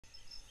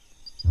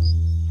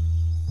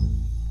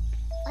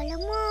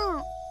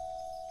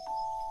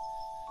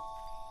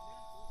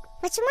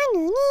Macam mana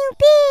ni,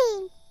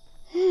 Upin?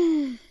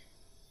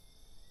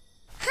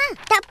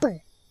 Tak apa.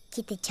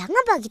 Kita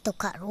jangan bagi tahu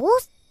Kak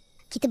Ros.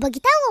 Kita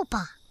bagi tahu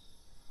apa?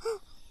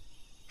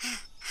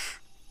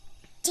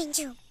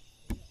 Jom.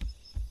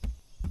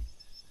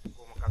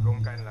 Aku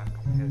mengagumkanlah.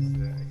 Has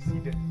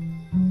exceeded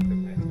the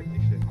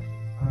expectation.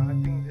 I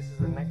think this is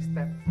the next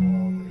step for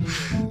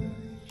Malaysia's industry.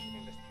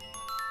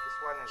 This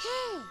one has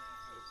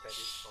looked at it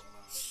from a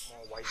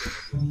more wider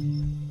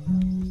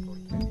audience,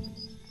 storytelling.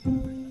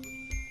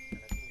 And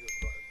I think you've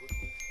got a good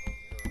mix of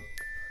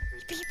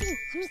creativity, Upin,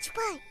 ambil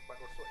cepat. but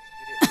also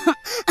experience in this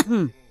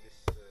company.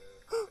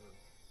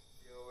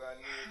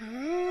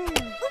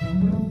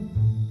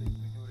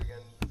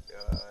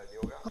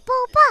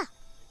 Opa.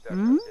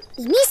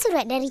 Ini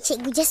surat dari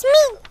Cikgu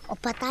Jasmine.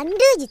 Opa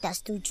tanda je tak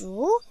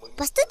setuju.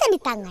 Lepas tu tanda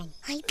tangan.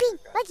 Ipin,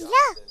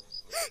 bagilah.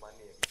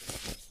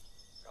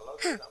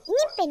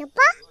 Ini pen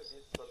Opa.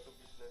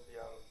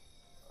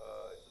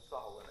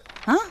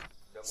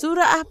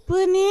 Surat apa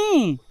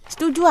ni?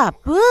 Setuju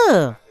apa?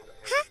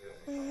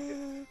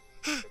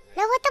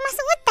 Lawatan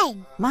masuk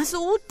hutan.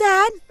 Masuk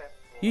hutan?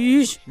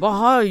 Ish,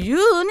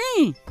 bahaya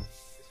ni.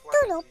 Tu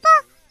loh, Opa.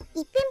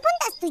 Ipin pun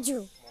tak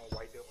setuju.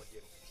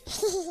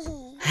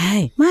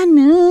 Hai,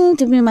 mana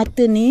cermin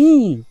mata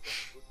ni?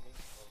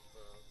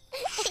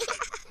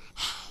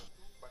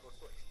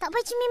 Tak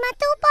payah cermin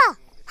mata, Opa.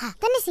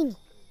 Tanda sini.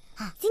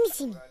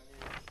 Sini.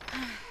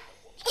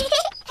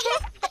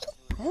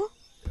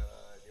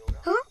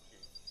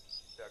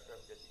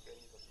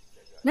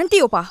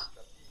 Nanti, Opa.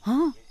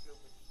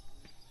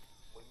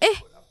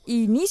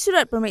 Ini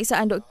surat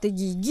pemeriksaan doktor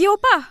gigi,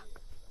 Opa.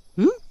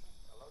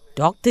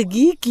 Doktor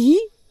gigi?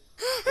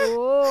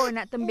 Oh,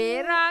 nak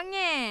temberang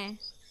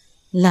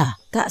Lah,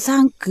 tak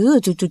sangka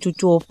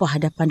cucu-cucu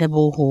opah dah pandai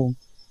bohong.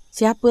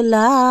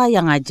 Siapalah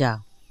yang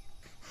ajar?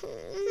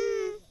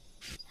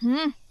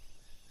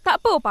 Tak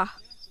apa, Opa.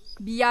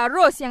 Biar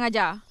Ros yang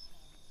ajar.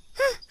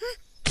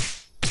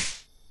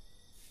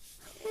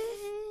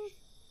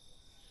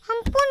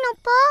 Ampun,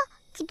 Opa.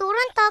 Kita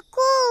orang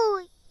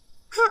takut.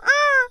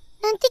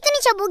 Nanti kena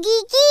cabut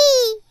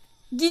gigi.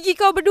 Gigi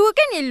kau berdua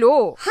kan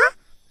elok.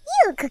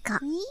 Ya ke, Kak?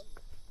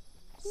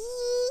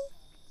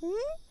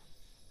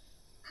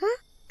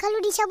 Kalau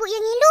dicabut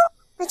yang elok,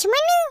 macam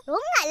mana?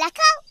 Rongaklah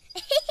kau.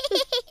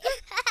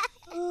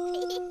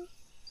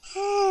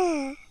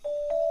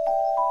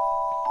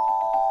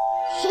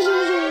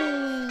 Betul.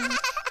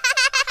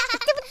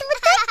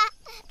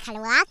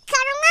 Kalau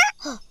akak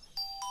rongak.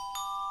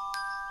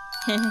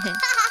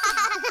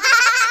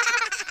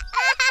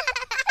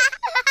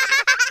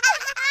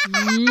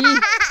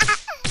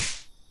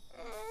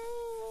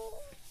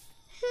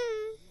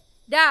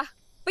 Dah,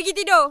 pergi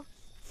tidur.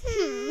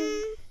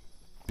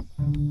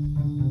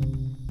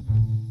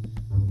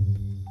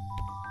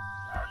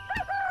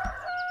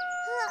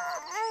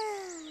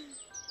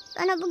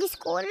 Tak nak pergi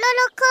sekolah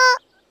lah,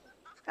 Kak.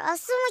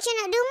 Rasa macam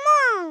nak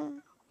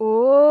demam.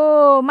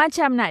 Oh,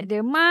 macam nak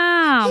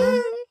demam.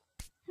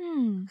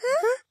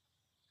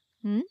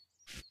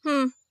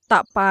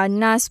 Tak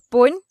panas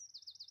pun.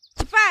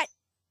 Cepat.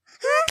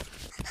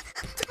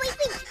 Cepat,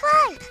 Ipin,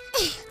 cepat.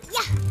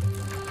 Ya.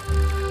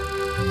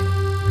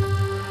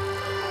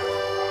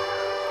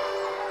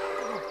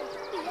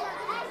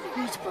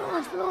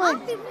 Cepat.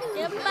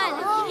 Cepat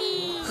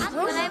lagi.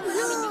 Aku lain pun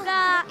ambil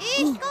juga.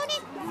 Kau ni.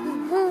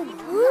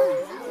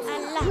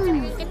 Alah,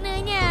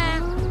 kenanya.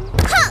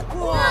 Tak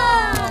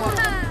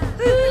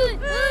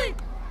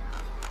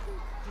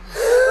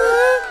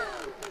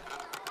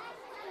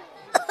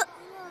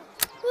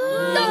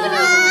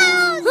kena.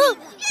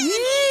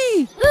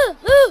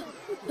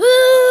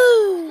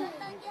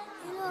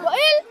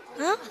 Wael,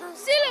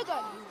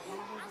 silakan.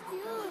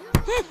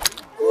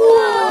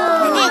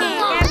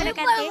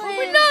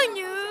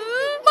 Benarnya.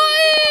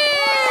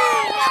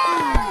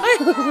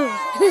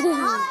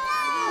 Tenang.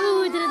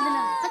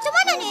 Macam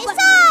mana ni,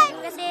 Ihsan?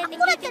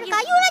 Aku dah cari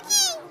kayu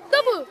lagi. Tak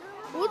apa.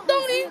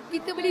 Hutang ni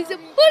kita beli 10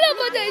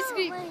 kotak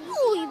aiskrim.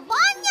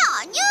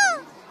 Banyaknya.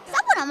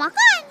 Siapa nak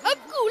makan?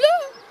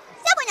 Akulah.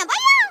 Siapa nak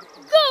bayar?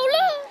 Kau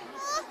lah.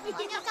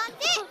 Banyak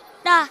cantik.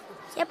 Dah,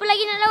 siapa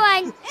lagi nak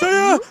lawan?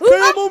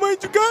 Saya mau main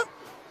juga.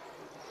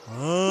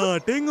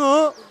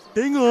 Tengok.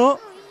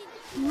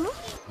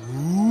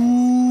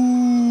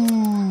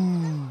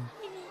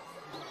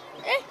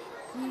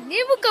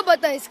 Ini bukan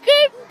bata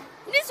aiskrim.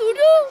 Ini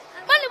sudu.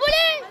 Mana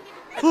boleh?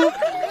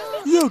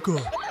 Ya ke?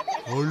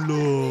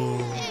 Alah.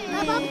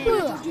 Tak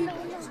apa-apa.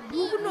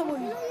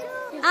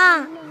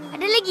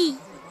 Ada lagi.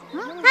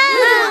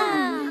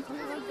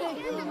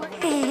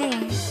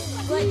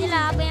 Buat je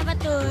lah apa yang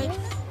patut.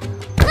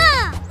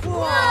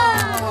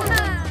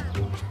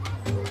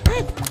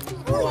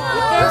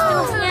 Kita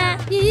seterusnya.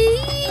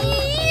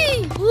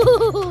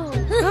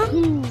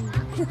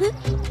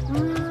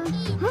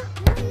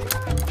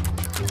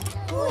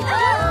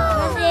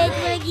 Masih ada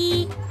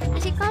lagi.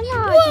 Masih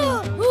kalah je.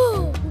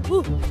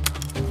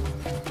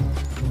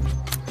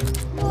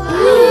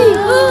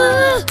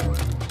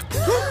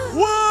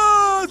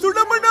 Wah,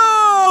 sudah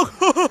menang.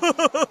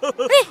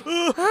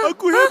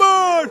 Aku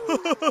hebat.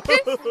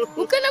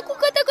 Bukan aku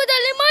kata kau dah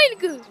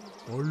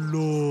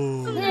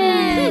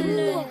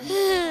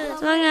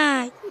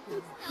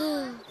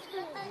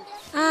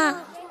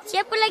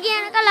Siapa lagi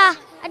yang nak kalah?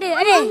 Ada.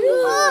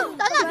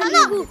 Tak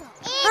nak.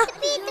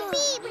 Tepi.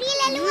 Beri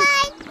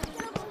laluan.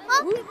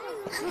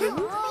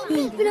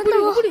 Bila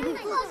tahu.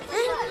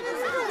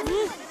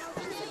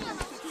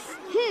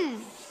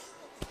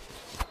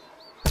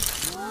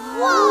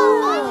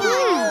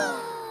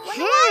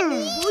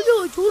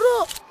 Banyak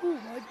corak.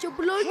 Macam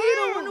pelangi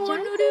dah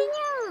warna-warna dia.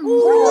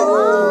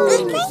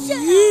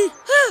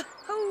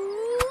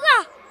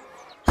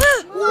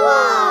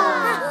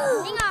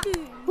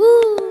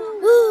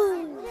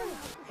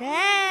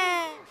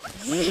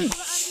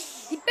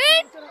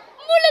 Ipin,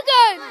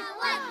 mulakan.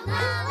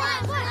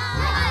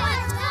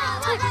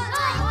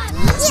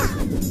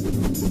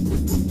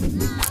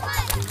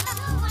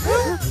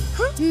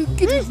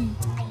 Sikit lagi.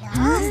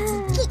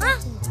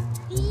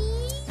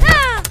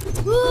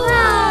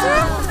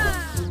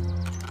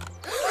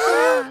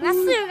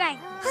 Rasa kan?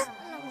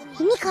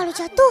 Ini kalau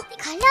jatuh,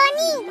 kalah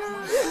ni.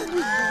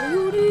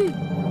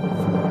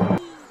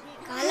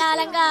 Kalah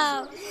lah kau.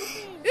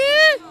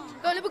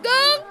 Kau boleh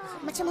pegang?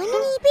 Macam mana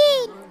ni,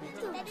 Ipin?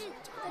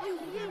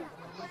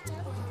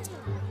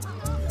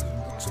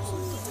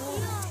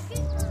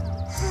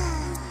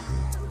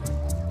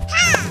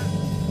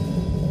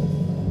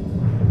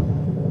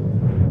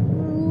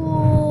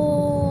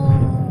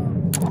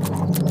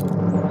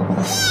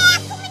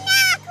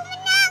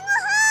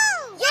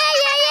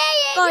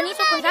 Kau ni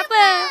sokong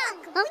siapa?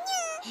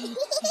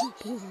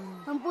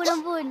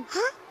 Ampun.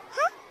 Hah?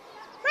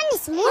 Mana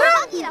semua?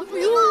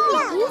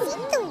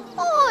 Situ.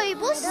 Oi,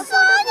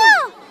 besarnya.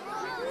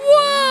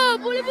 Wah,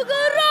 boleh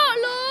bergerak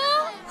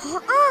lah.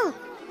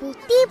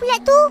 Putih pula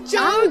tu.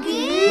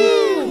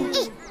 Canggih.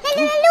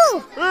 Lalu.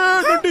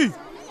 Nanti.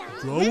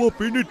 Jawab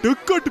ini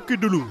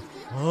dekat-dekat dulu.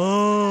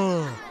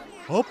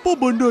 Apa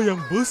benda yang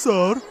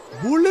besar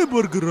boleh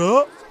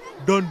bergerak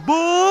dan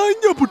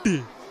banyak putih?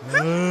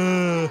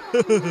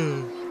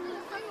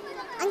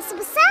 Angsa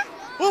besar?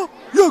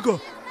 Ya ke?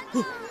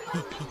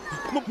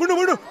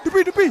 Mana?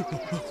 Tepi.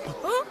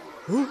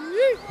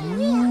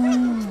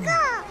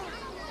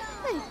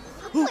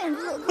 Apa yang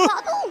gerak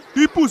tu?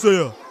 Tipu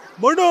saya.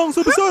 Mana angsa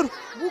besar?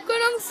 Bukan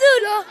angsa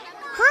lah.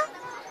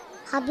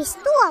 Habis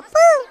tu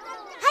apa?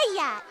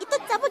 Haya, itu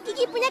cabu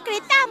gigi punya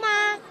kereta,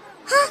 Ma.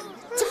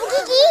 Cepu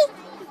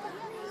gigi?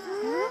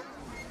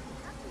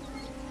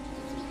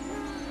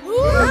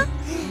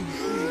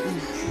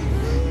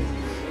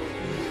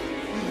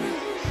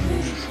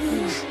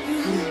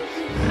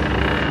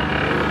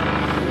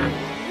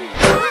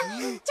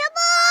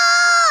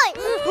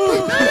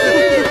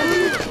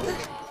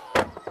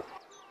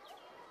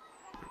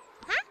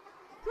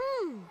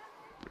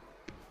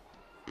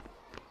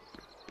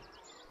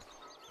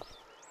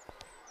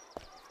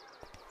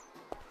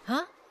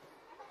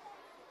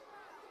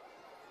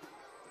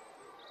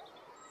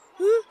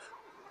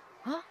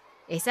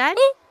 Ehsan?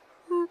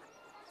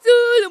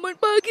 Selamat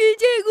pagi,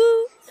 cikgu.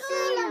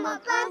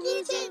 Selamat pagi,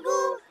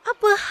 cikgu.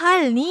 Apa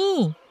hal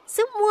ni?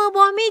 Semua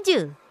bawah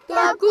meja.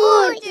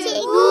 Takut,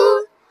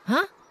 cikgu.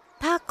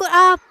 Takut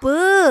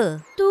apa?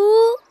 Tu.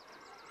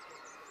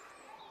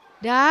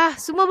 Dah,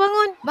 semua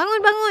bangun.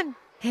 Bangun.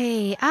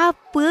 Hei,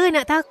 apa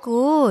nak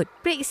takut?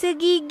 Periksa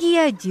gigi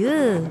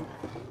aja.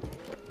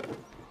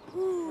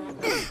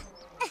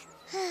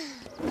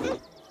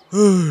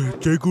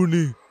 Cikgu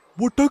ni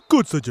buat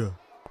takut saja.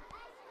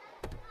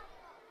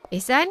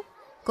 Ehsan,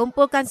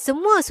 kumpulkan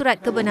semua surat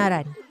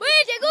kebenaran.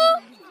 Baik,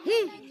 cikgu.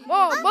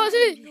 Bawa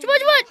sini.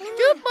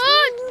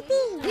 Cepat.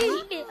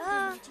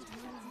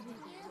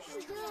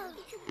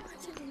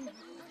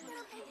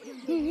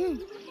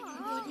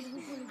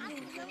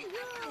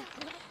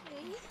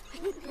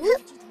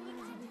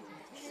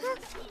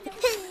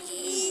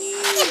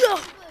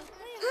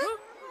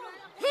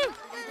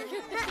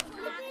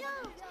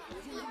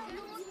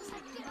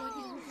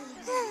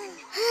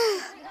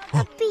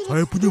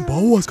 Saya punya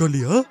bawah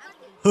sekali,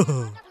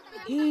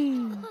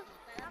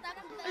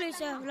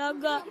 Alisa,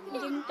 lagak.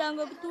 Jentang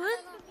kau betul,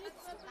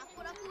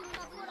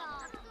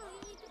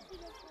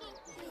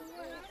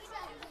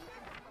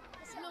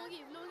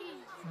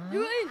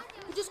 Yuin,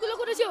 kerja sekolah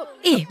aku dah siap.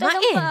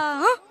 Mail.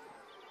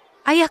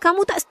 Ayah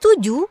kamu tak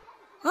setuju?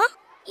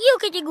 Ya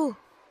ke, cikgu?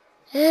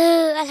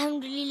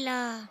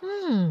 Alhamdulillah.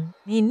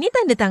 Ini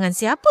tanda tangan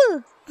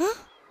siapa?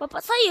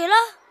 Bapak saya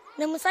lah.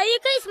 Nama saya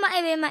kan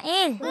Ismail bin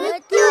Mail.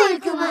 Betul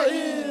ke,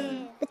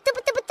 Mail?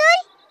 Betul.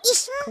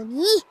 Ish, kau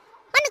ni.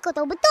 Mana kau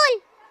tahu betul?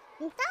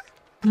 Entah.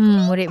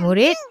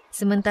 Murid-murid,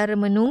 sementara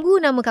menunggu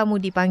nama kamu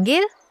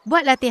dipanggil,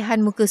 buat latihan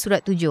muka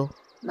surat 7.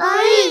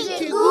 Baik,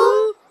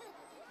 cikgu.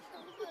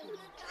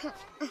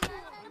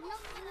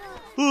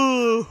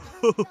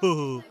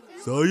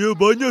 Saya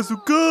banyak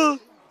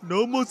suka.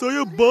 Nama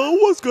saya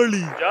bawah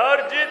sekali.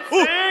 Jarjit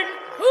Singh.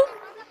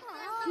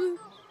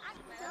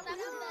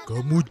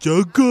 Kamu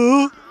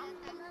jaga.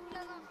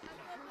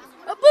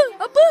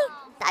 Apa?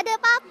 Tak ada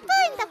apa-apa,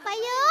 tak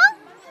payah.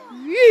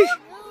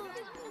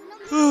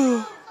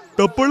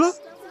 Tak apalah.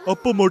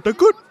 Apa mau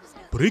takut?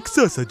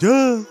 Periksa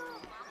saja.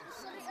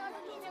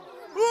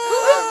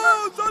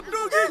 Wah, 1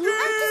 gigi.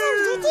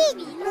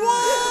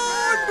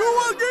 Wah,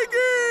 2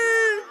 gigi.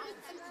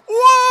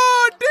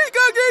 Wah,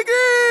 3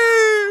 gigi.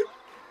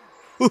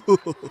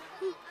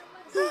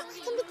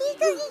 Sampai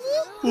 3 gigi.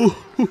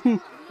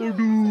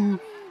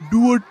 Aduh,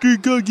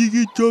 2-3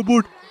 gigi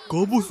cabut.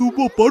 Kamu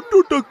semua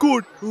patut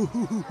takut.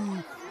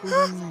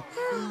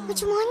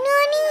 Macam mana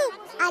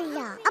ni?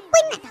 Alah, apa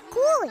nak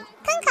takut?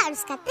 Kan Kak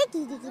harus kata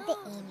gigi kita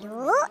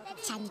elok,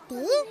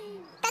 cantik.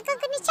 Takkan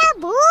kena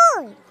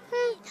cabut.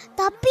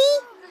 Tapi,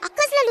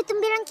 akak selalu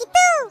temberang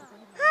kita.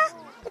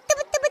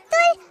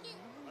 Betul.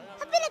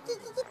 Habislah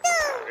gigi kita.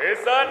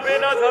 Ihsan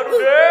bin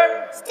Azharuddin.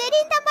 Steady,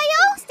 Intan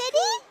Bayu.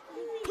 Steady.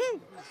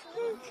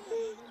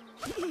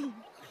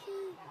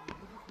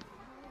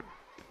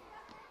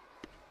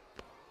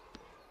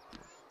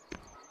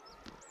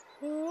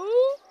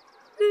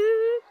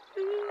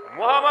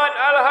 Muhammad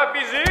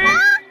Al-Hafizi.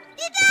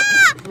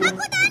 Tidak!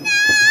 Aku tak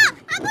nak!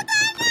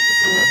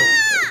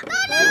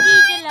 Pergi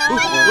je lah.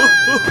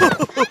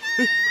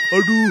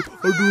 Aduh.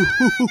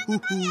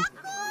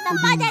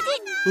 Nampak tak,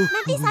 Cik?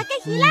 Nanti sakit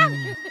hilang.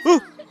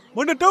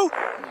 Mana tahu?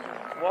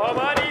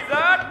 Muhammad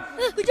Izzat.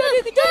 Kejar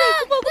dia.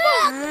 Kumpul.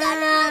 Aku tak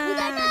nak.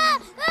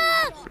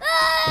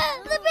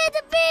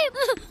 Tepi.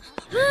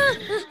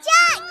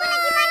 Cik, kau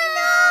lagi mana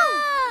tu?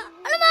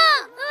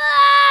 Alamak.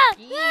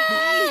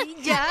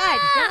 Jad,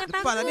 jangan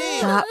takut.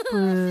 Tak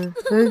apa.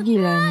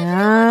 Pergilah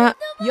nak.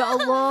 Ya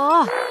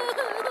Allah.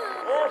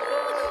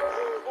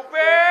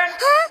 Upin.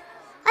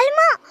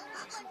 Alamak.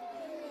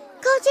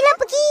 Kau je lah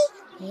pergi.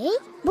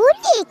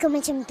 Boleh ke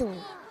macam tu?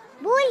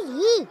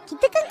 Boleh.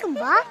 Kita kan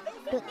kembar.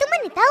 Doktor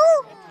mana tahu?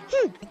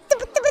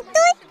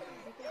 Betul.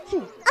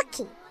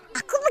 Okey.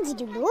 Aku pergi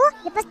dulu.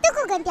 Lepas tu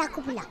kau ganti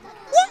aku pula.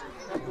 Ya?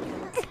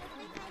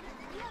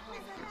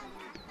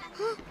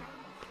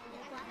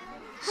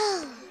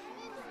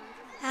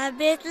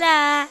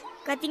 Habislah.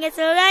 Kau tinggal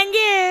seorang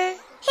je.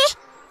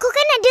 Kau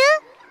kan ada?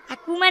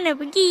 Aku mana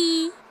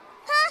pergi?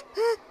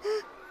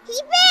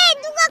 Ipin,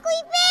 tunggu aku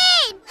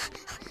Ipin.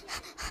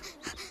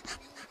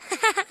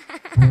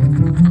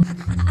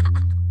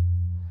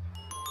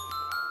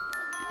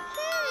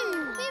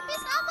 Ipin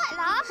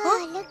selamatlah.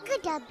 Lega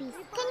dah habis.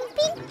 Kan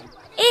Ipin?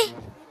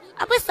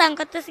 Apa sang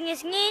kau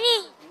tersengih-sengih ni?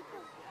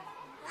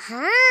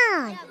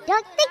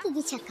 Doktor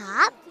gigi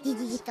cakap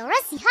gigi kita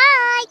orang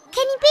sihat.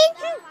 Kan Ipin?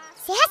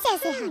 Sihat.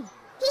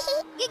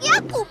 Gigi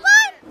aku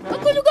pun.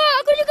 Aku juga.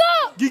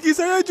 Gigi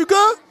saya juga.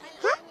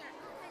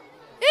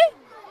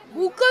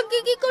 Bukan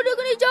gigi kau dah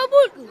kena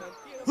cabut ke?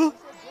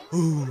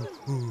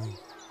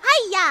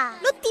 Hayya,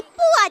 lu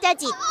tipu aja,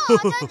 Cik.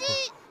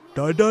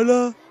 Tak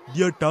adalah.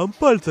 Dia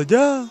tampal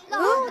saja. Tak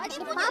ada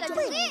apa-apa.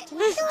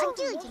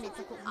 Aja je nak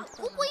takut.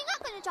 Aku pun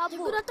ingat kena cabut.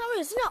 Cikgu dah tahu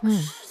senap.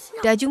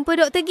 Dah jumpa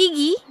doktor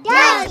gigi?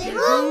 Dah,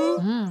 Cikgu.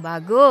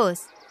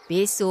 Bagus.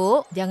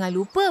 Besok jangan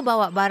lupa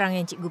bawa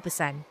barang yang cikgu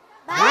pesan.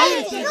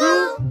 Baik,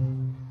 Cikgu.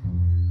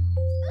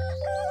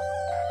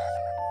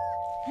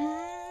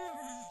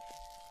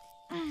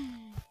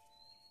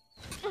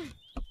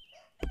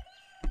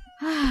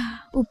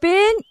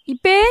 Upin,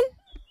 Ipin,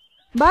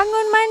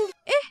 bangun mandi.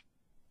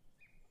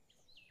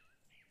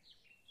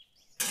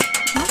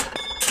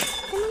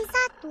 Cuma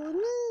satu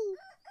ni.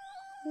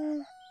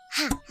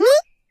 Ni?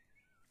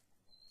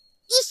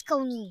 Ish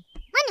kau ni.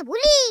 Mana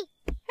boleh?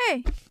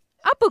 Hei,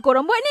 apa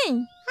korang buat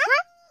ni?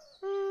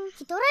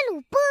 Kita orang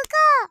lupa,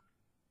 Kak.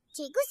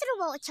 Cikgu suruh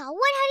bawa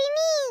cawan hari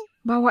ni.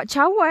 Bawa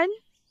cawan?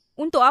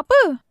 Untuk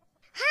apa?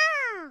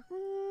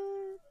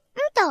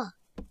 Entah.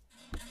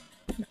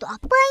 Untuk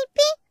apa,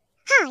 Ipin?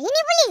 Yang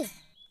ni boleh?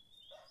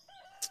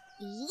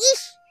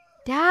 Ish.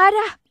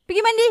 Dah.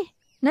 Pergi mandi.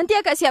 Nanti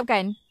akak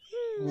siapkan.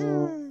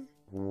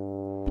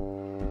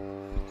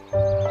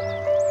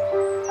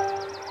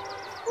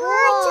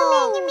 Wah,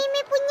 comelnya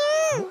Mimi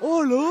punya.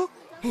 Alah.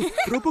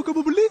 Berapa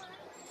kamu beli?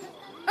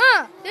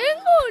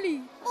 Tengok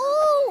ni.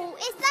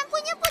 Ihsan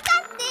punya pun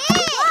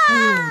cantik.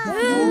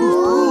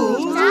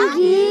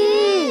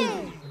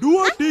 Cantik.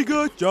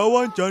 2-3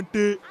 cawan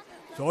cantik.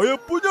 Saya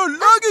punya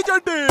lagi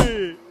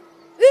cantik.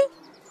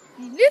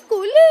 Ini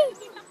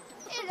kolej.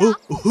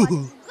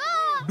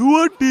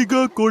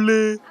 2-3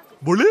 kolej.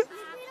 Boleh?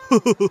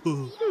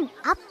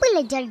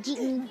 Apalah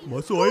jarjik ni?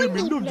 Masuk air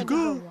minum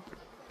juga.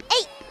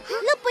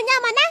 Lu punya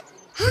mana?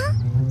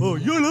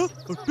 Yalah.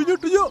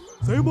 Tunjuk.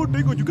 Saya mau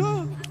tengok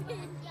juga.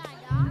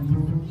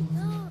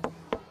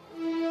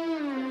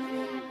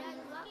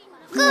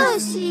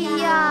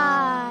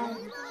 Kesian.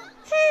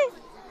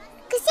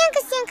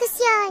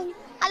 Kesian.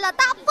 Alah,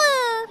 tak apa.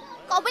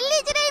 Kau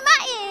beli je dari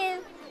Mail.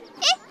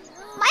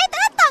 Mail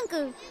tak datang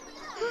ke?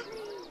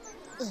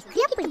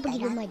 Kenapa dia pergi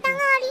rumah dia? Datang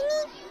hari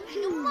ni.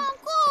 Demam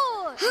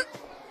kot.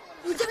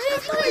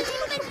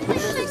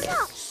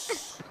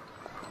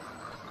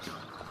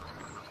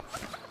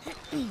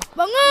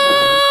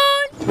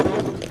 Bangun.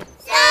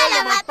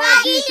 Selamat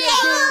pagi,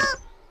 Cikgu.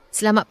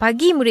 Selamat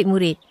pagi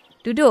murid-murid.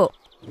 Duduk.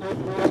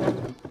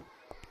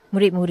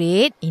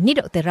 Murid-murid, ini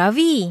Dr.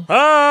 Ravi.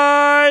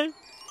 Hai.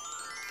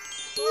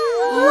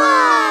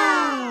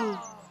 Wow.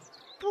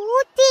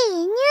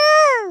 Putihnya.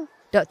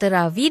 Dr.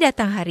 Ravi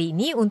datang hari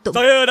ini untuk...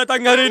 Saya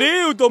datang hari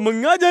ini untuk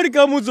mengajar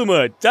kamu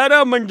semua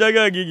cara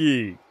menjaga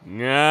gigi.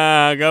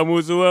 Kamu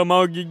semua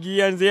mau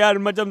gigi yang sihat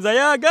macam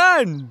saya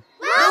kan?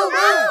 Mau.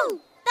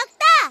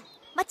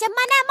 Macam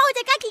mana mau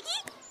jaga gigi?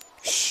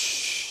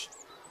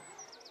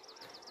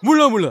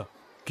 Mula-mula,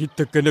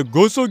 kita kena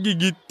gosok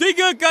gigi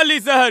 3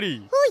 kali sehari.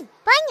 Hui,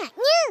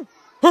 banyaknya.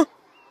 Hah?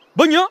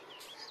 Banyak?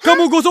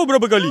 Kamu gosok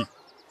berapa kali?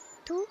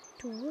 Tu.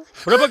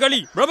 Berapa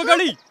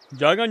kali?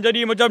 Jangan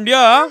jadi macam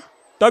dia.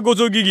 Tak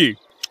gosok gigi.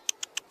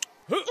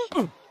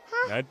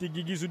 Nanti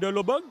gigi sudah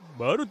lubang,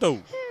 baru tahu.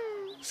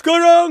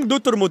 Sekarang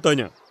doktor mau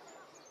tanya.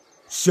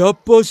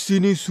 Siapa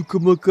sini suka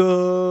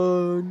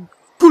makan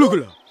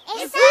gula-gula?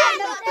 Esan,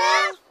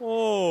 doktor.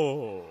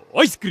 Oh,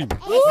 aiskrim.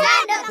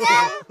 Esan,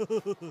 doktor.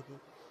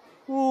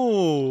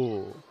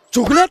 Oh,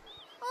 coklat?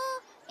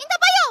 Intan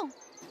payung.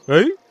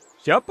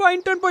 Siapa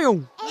Intan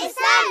Payung?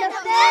 Esan,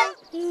 doktor.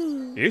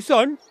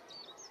 Ihsan?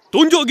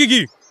 Tunjuk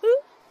gigi.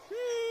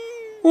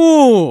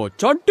 Oh,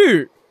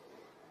 cantik.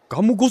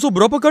 Kamu gosok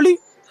berapa kali?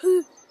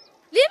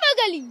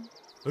 5 kali.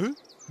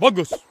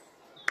 Bagus.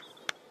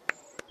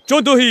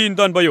 Contohi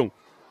Intan Payung.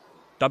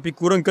 Tapi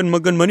kurangkan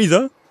makan manis,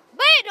 ha?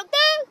 Baik,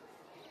 doktor.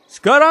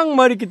 Sekarang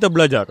mari kita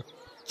belajar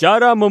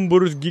cara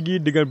memboros gigi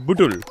dengan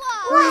betul.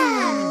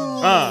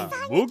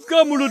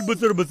 Buka mulut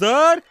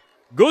besar-besar,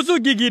 gosok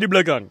gigi di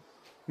belakang.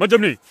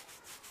 Macam ni.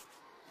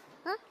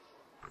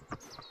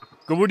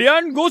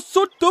 Kemudian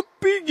gosok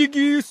tepi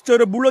gigi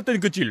secara bulat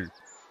dan kecil.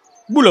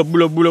 Bulat.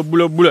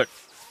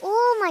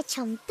 Oh,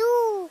 macam tu.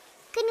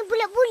 Kena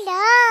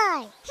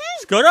bulat-bulat.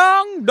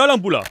 Sekarang dalam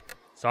pula.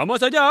 Sama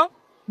saja.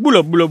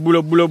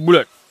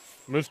 Bulat.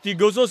 Mesti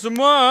gosok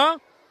semua, ha?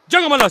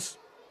 Jangan malas.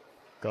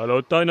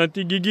 Kalau tak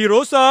nanti gigi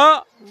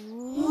rosak.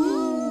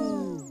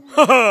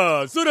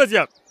 Sudah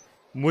siap.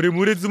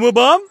 Murid-murid semua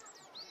faham?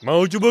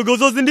 Mau cuba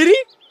gosok sendiri?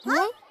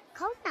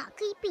 Kau nak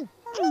ke Ipin?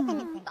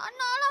 Tak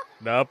nak lah.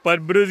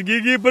 Dapat berus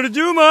gigi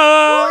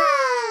percuma.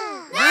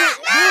 Nak.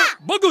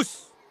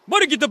 Bagus.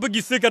 Mari kita pergi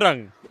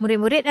sekarang.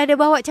 Murid-murid ada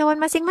bawa cawan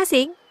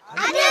masing-masing?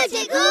 Ada,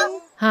 cikgu.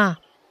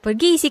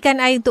 Pergi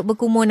isikan air untuk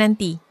berkumur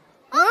nanti.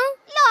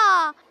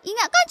 Lah,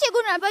 ingatkan cikgu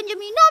nak belanja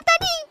minum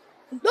tadi.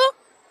 Tak.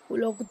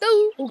 Kalau aku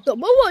tahu, aku tak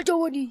bawa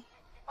cawan ni.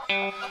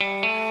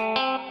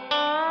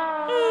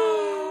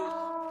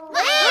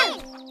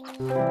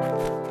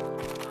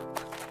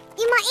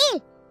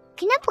 Ismail,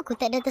 kenapa kau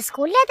tak datang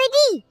sekolah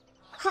tadi?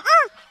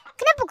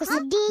 Kenapa kau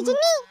sedih je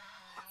ni?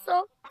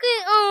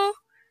 Sakit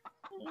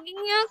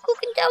gigi aku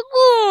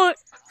kencabut.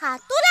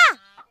 Itulah.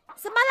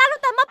 Semalam lu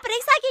tambah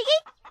periksa gigi,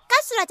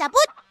 kan sudah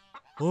cabut.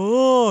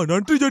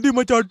 Nanti jadi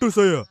macam atuk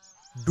saya.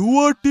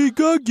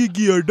 2-3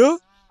 gigi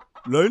ada,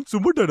 lain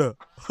semua tak ada.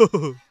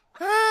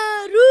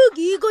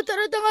 Rugi kau tak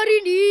datang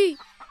hari ni.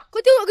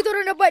 Kau tengok kita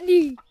orang dapat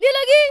ni. Ni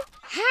lagi.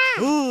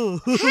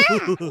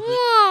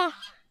 Wah,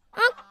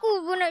 aku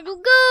pun nak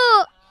juga.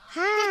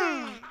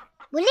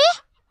 Boleh?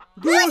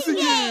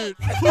 RM2.